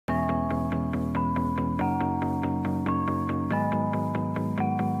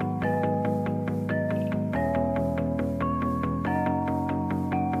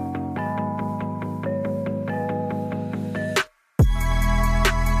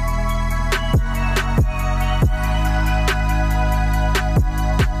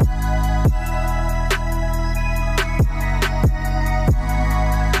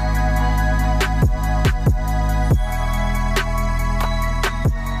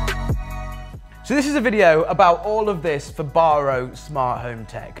So this is a video about all of this FIBARO smart home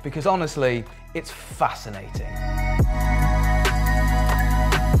tech, because honestly, it's fascinating.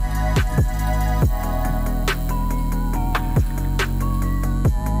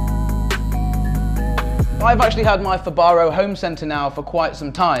 I've actually had my FIBARO home center now for quite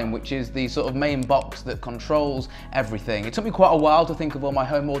some time, which is the sort of main box that controls everything. It took me quite a while to think of all my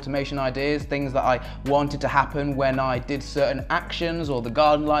home automation ideas, things that I wanted to happen when I did certain actions or the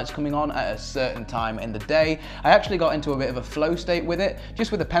garden lights coming on at a certain time in the day. I actually got into a bit of a flow state with it,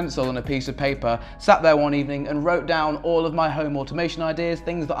 just with a pencil and a piece of paper, sat there one evening and wrote down all of my home automation ideas,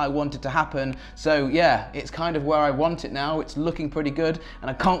 things that I wanted to happen. So yeah, it's kind of where I want it now. It's looking pretty good, and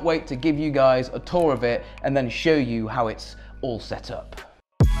I can't wait to give you guys a tour of it and then show you how it's all set up.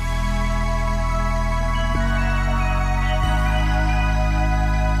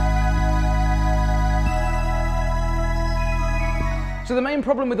 So the main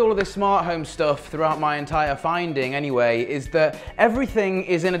problem with all of this smart home stuff throughout my entire finding anyway is that everything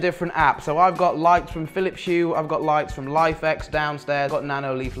is in a different app. So I've got lights from Philips Hue, I've got lights from LifeX downstairs, I've got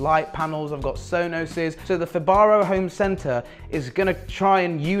Nanoleaf light panels, I've got Sonoses. So the FIBARO Home Center is gonna try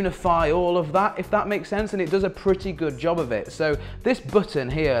and unify all of that, if that makes sense, and it does a pretty good job of it. So this button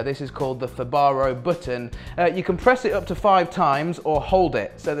here, this is called the FIBARO button. You can press it up to 5 times or hold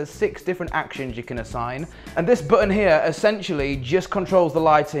it. So there's 6 different actions you can assign. And this button here essentially just controls the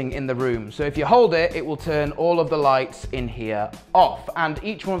lighting in the room. So if you hold it, it will turn all of the lights in here off. And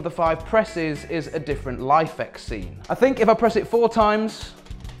each one of the 5 presses is a different LifeX scene. I think if I press it 4 times,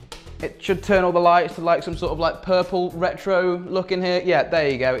 it should turn all the lights to like some sort of like purple retro look in here. Yeah, there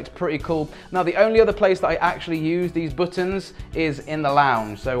you go, it's pretty cool. Now the only other place that I actually use these buttons is in the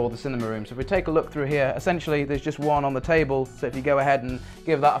lounge, or the cinema room. So if we take a look through here, essentially there's just one on the table. So if you go ahead and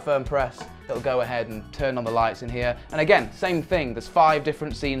give that a firm press, it'll go ahead and turn on the lights in here. And again, same thing, there's 5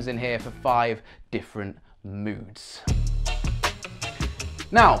 different scenes in here for 5 different moods.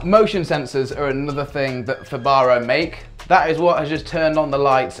 Now, motion sensors are another thing that FIBARO make. That is what has just turned on the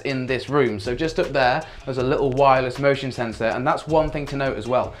lights in this room. So just up there's a little wireless motion sensor, and that's one thing to note as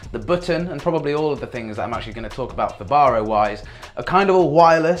well. The button, and probably all of the things that I'm actually going to talk about FIBARO wise, are kind of all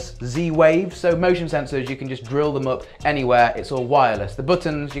wireless, Z-Wave. So motion sensors, you can just drill them up anywhere, it's all wireless. The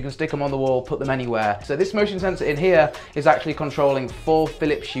buttons, you can stick them on the wall, put them anywhere. So this motion sensor in here is actually controlling 4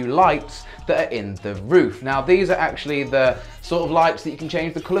 Philips Hue lights that are in the roof. Now these are actually the sort of lights that you can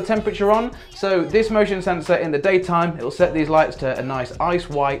change the color temperature on. So this motion sensor in the daytime, it'll set these lights to a nice ice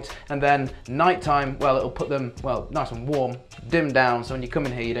white, and then nighttime, well, it'll put them, well, nice and warm, dim down, so when you come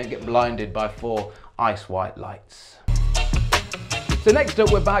in here you don't get blinded by 4 ice white lights. So next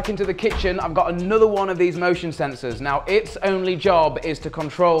up, we're back into the kitchen. I've got another one of these motion sensors. Now, its only job is to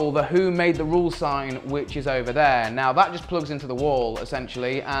control the Who Made the Rules sign, which is over there. Now, that just plugs into the wall,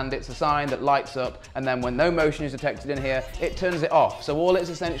 essentially, and it's a sign that lights up, and then when no motion is detected in here, it turns it off. So all it's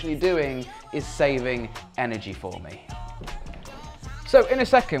essentially doing is saving energy for me. So in a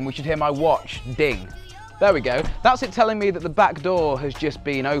second, we should hear my watch ding. There we go. That's it telling me that the back door has just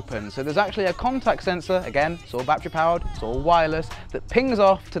been opened. So there's actually a contact sensor, again, it's all battery powered, it's all wireless, that pings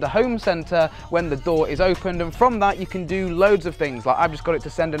off to the home center when the door is opened. And from that, you can do loads of things. Like I've just got it to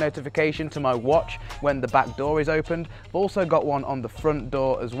send a notification to my watch when the back door is opened. I've also got one on the front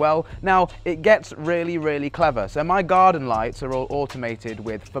door as well. Now, it gets really, really clever. So my garden lights are all automated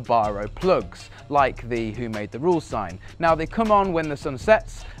with FIBARO plugs, like the Who Made the Rules sign. Now, they come on when the sun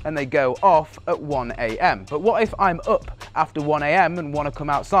sets and they go off at 1 AM. But what if I'm up after 1 AM and want to come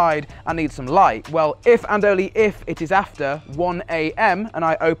outside and need some light? Well, if and only if it is after 1 AM and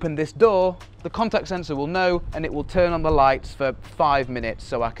I open this door, the contact sensor will know and it will turn on the lights for 5 minutes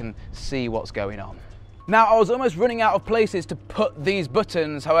so I can see what's going on. Now, I was almost running out of places to put these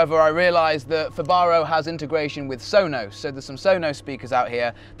buttons, however I realised that FIBARO has integration with Sonos, so there's some Sonos speakers out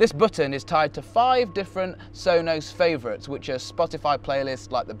here. This button is tied to 5 different Sonos favourites, which are Spotify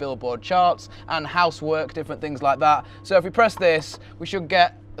playlists like the Billboard charts and housework, different things like that. So if we press this, we should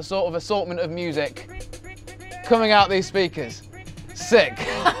get a sort of assortment of music coming out these speakers. Sick.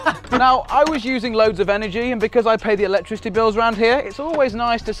 Now, I was using loads of energy, and because I pay the electricity bills around here, it's always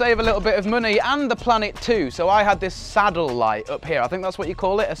nice to save a little bit of money and the planet too. So I had this saddle light up here. I think that's what you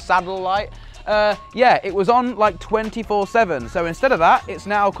call it, a saddle light. Yeah, it was on like 24/7. So instead of that, it's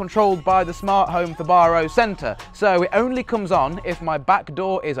now controlled by the smart home FIBARO center. So it only comes on if my back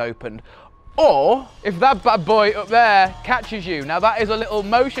door is opened, or if that bad boy up there catches you. Now that is a little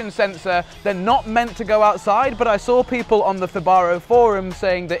motion sensor. They're not meant to go outside, but I saw people on the FIBARO forum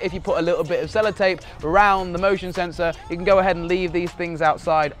saying that if you put a little bit of sellotape around the motion sensor, you can go ahead and leave these things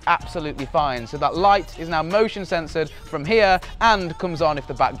outside absolutely fine. So that light is now motion censored from here and comes on if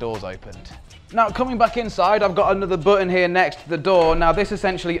the back door's opened. Now coming back inside, I've got another button here next to the door. Now this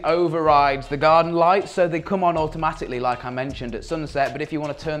essentially overrides the garden lights, so they come on automatically like I mentioned at sunset, but if you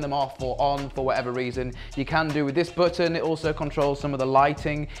want to turn them off or on for whatever reason, you can do with this button. It also controls some of the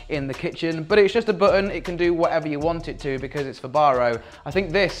lighting in the kitchen, but it's just a button. It can do whatever you want it to because it's FIBARO. I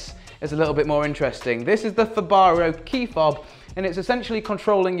think this is a little bit more interesting. This is the FIBARO key fob, and it's essentially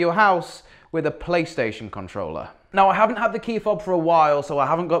controlling your house with a PlayStation controller. Now I haven't had the key fob for a while, so I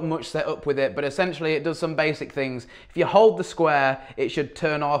haven't got much set up with it, but essentially it does some basic things. If you hold the square, it should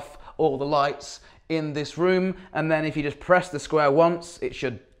turn off all the lights in this room, and then if you just press the square once, it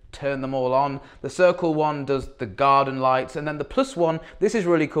should turn them all on. The circle one does the garden lights, and then the plus one, this is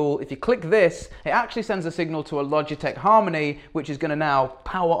really cool. If you click this, it actually sends a signal to a Logitech Harmony, which is gonna now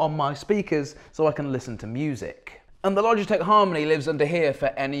power on my speakers so I can listen to music. And the Logitech Harmony lives under here for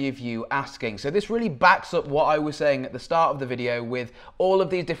any of you asking. So this really backs up what I was saying at the start of the video with all of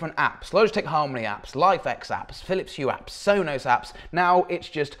these different apps. Logitech Harmony apps, LifeX apps, Philips Hue apps, Sonos apps. Now it's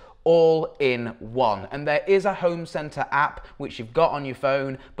just all in one. And there is a home center app which you've got on your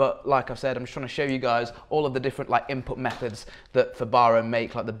phone, but like I've said, I'm just trying to show you guys all of the different like input methods that FIBARO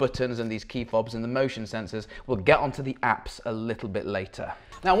make, like the buttons and these key fobs and the motion sensors. We'll get onto the apps a little bit later.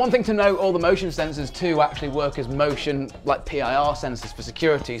 Now, one thing to note, all the motion sensors too actually work as motion, like PIR sensors for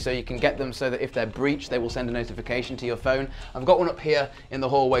security, so you can get them so that if they're breached, they will send a notification to your phone. I've got one up here in the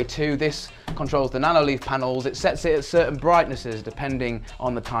hallway too. This controls the nanoleaf panels. It sets it at certain brightnesses depending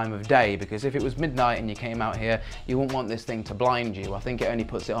on the time of day, because if it was midnight and you came out here, you wouldn't want this thing to blind you. I think it only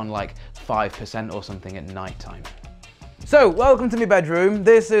puts it on like 5% or something at night time. So, welcome to my bedroom.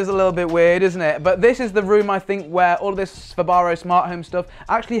 This is a little bit weird, isn't it? But this is the room, I think, where all of this FIBARO smart home stuff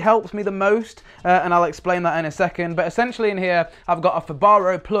actually helps me the most, and I'll explain that in a second. But essentially in here, I've got a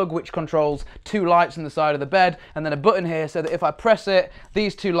FIBARO plug which controls 2 lights on the side of the bed, and then a button here so that if I press it,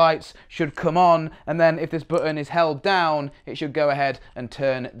 these 2 lights should come on, and then if this button is held down, it should go ahead and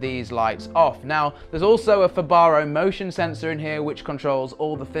turn these lights off. Now, there's also a FIBARO motion sensor in here which controls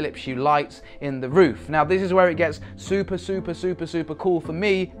all the Philips Hue lights in the roof. Now, this is where it gets super cool for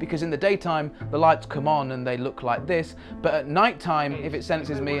me, because in the daytime the lights come on and they look like this, but at night time, if it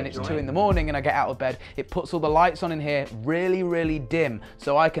senses me and it's 2 in the morning and I get out of bed, it puts all the lights on in here really dim,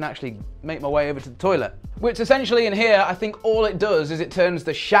 so I can actually make my way over to the toilet. Which essentially in here, I think all it does is it turns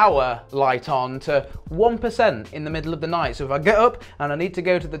the shower light on to 1% in the middle of the night. So if I get up and I need to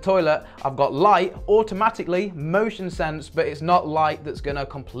go to the toilet, I've got light automatically motion sense, but it's not light that's gonna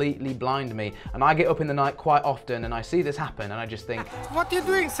completely blind me. And I get up in the night quite often and I see this happen and I just think, what are you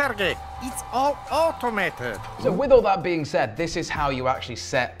doing, Sergey? It's all automated. So with all that being said, this is how you actually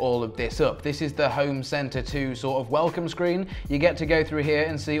set all of this up. This is the Home Center 2 sort of welcome screen. You get to go through here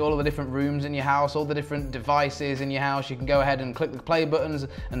and see all of the different rooms in your house, all the different devices in your house. You can go ahead and click the play buttons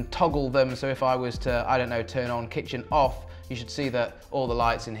and toggle them. So if I was to, I don't know, turn on kitchen off, you should see that all the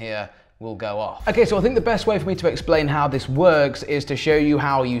lights in here will go off. Okay, so I think the best way for me to explain how this works is to show you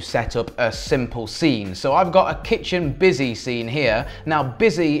how you set up a simple scene. So I've got a kitchen busy scene here. Now,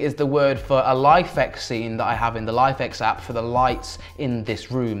 busy is the word for a LifeX scene that I have in the LifeX app for the lights in this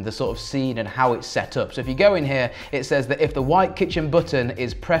room, the sort of scene and how it's set up. So if you go in here, it says that if the white kitchen button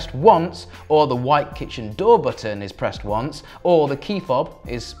is pressed once, or the white kitchen door button is pressed once, or the key fob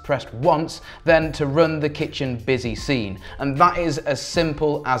is pressed once, then to run the kitchen busy scene. And that is as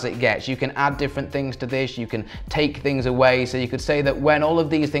simple as it gets. You can add different things to this, you can take things away, so you could say that when all of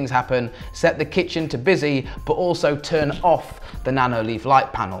these things happen, set the kitchen to busy, but also turn off the nanoleaf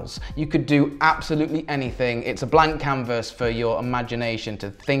light panels. You could do absolutely anything. It's a blank canvas for your imagination to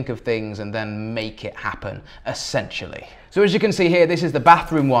think of things and then make it happen, essentially. So as you can see here, this is the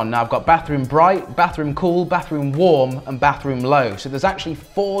bathroom one. Now I've got bathroom bright, bathroom cool, bathroom warm, and bathroom low. So there's actually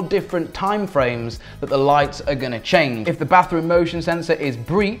 4 different time frames that the lights are gonna change. If the bathroom motion sensor is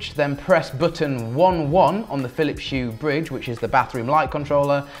breached, then press button 11 on the Philips Hue bridge, which is the bathroom light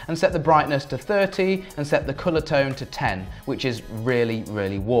controller, and set the brightness to 30 and set the color tone to 10, which is really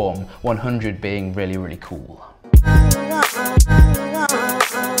warm, 100 being really cool.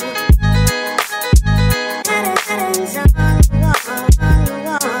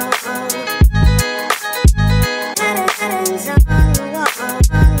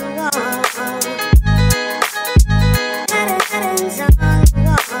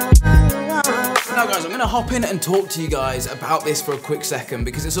 Hop in and talk to you guys about this for a quick second,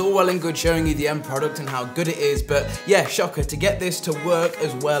 because it's all well and good showing you the end product and how good it is, but yeah, shocker, to get this to work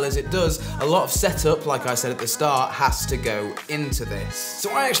as well as it does, a lot of setup, like I said at the start, has to go into this.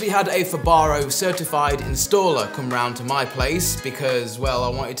 So I actually had a FIBARO certified installer come round to my place because, well, I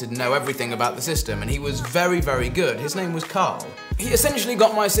wanted to know everything about the system, and he was very good. His name was Carl. He essentially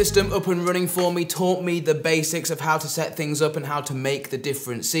got my system up and running for me, taught me the basics of how to set things up and how to make the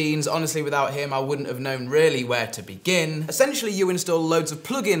different scenes. Honestly, without him, I wouldn't have known really where to begin. Essentially, you install loads of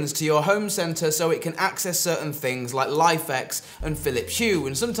plugins to your home center so it can access certain things like LifeX and Philips Hue.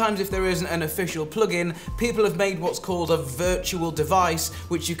 And sometimes if there isn't an official plugin, people have made what's called a virtual device,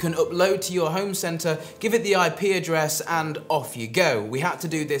 which you can upload to your home center, give it the IP address, and off you go. We had to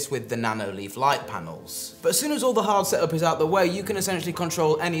do this with the Nanoleaf light panels. But as soon as all the hard setup is out the way, you can essentially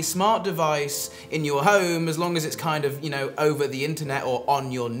control any smart device in your home as long as it's kind of, over the internet or on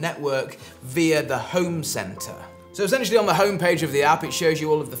your network via the home center. So essentially on the home page of the app, it shows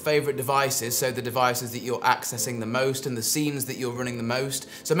you all of the favorite devices, so the devices that you're accessing the most and the scenes that you're running the most.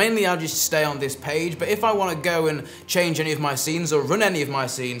 So mainly I'll just stay on this page, but if I want to go and change any of my scenes or run any of my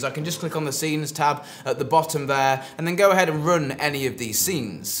scenes, I can just click on the scenes tab at the bottom there and then go ahead and run any of these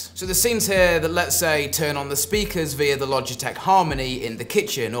scenes. So the scenes here that, let's say, turn on the speakers via the Logitech Harmony in the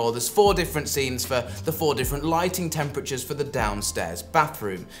kitchen, or there's 4 different scenes for the 4 different lighting temperatures for the downstairs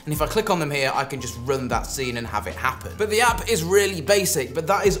bathroom. And if I click on them here, I can just run that scene and have it happen. But the app is really basic, but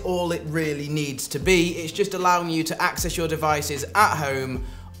that is all it really needs to be. It's just allowing you to access your devices at home,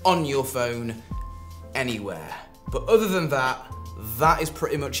 on your phone, anywhere. But other than that, that is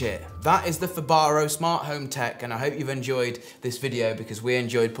pretty much it. That is the FIBARO smart home tech, and I hope you've enjoyed this video because we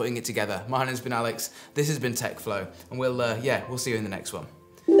enjoyed putting it together. My name's been Alex, this has been TechFlow, and we'll see you in the next one.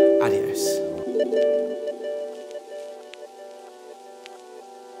 Adios.